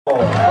Time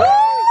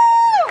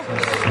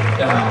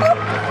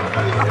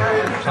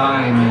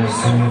is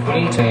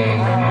fleeting.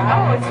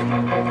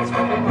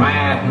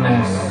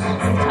 Madness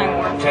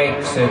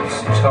takes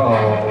its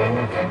toll.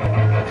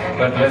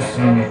 But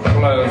listen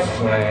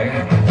closely.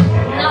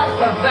 Not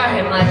for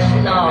very much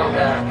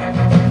longer.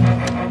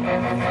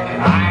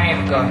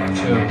 I've got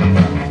to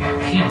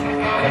keep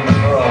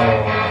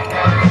control.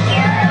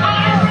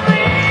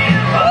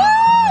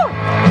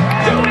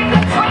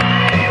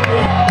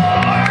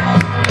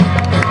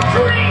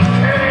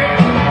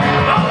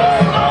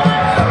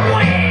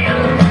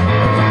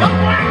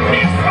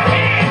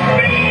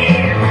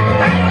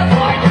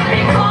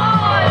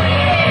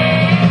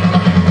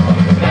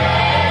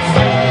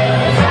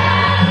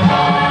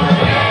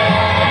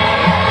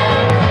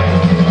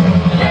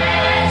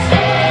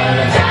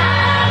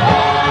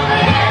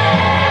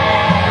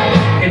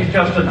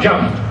 Just a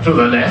jump to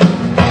the left.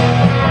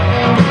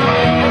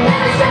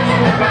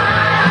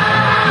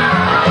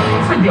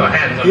 With your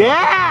hands up.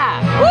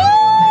 Yeah!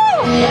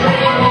 Woo!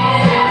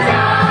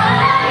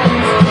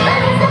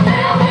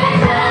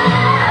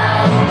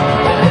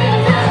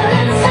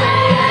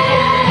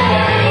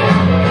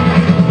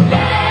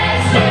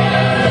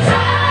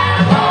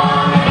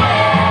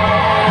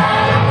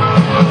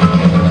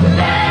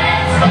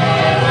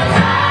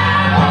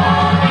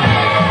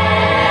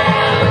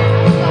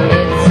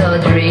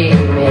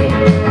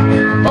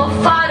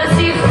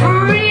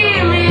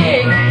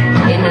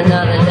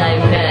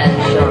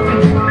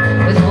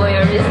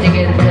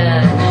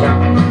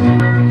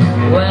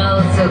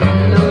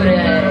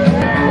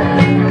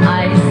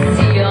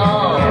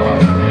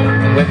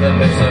 With a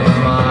bit of a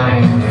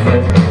mind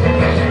flip,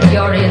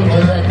 You're into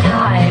the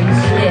time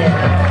slip.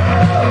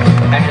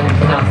 and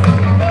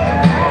nothing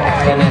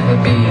can ever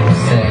be the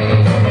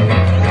same.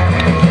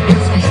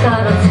 I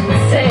start a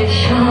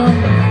sensation,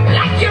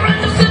 like you're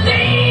under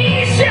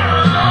sedation.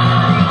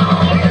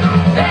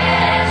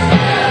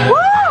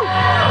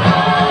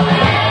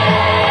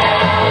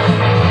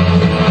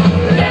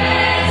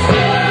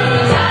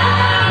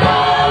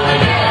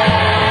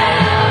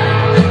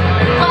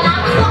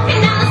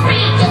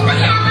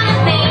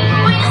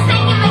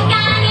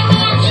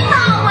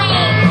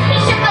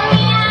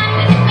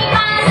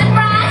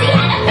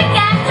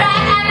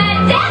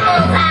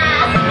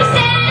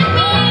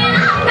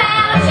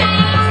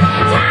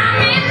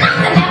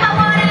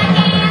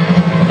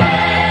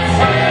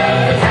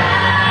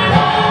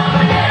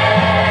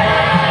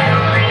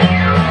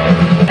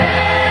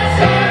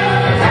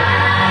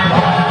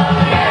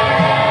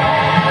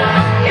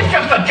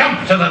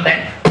 To the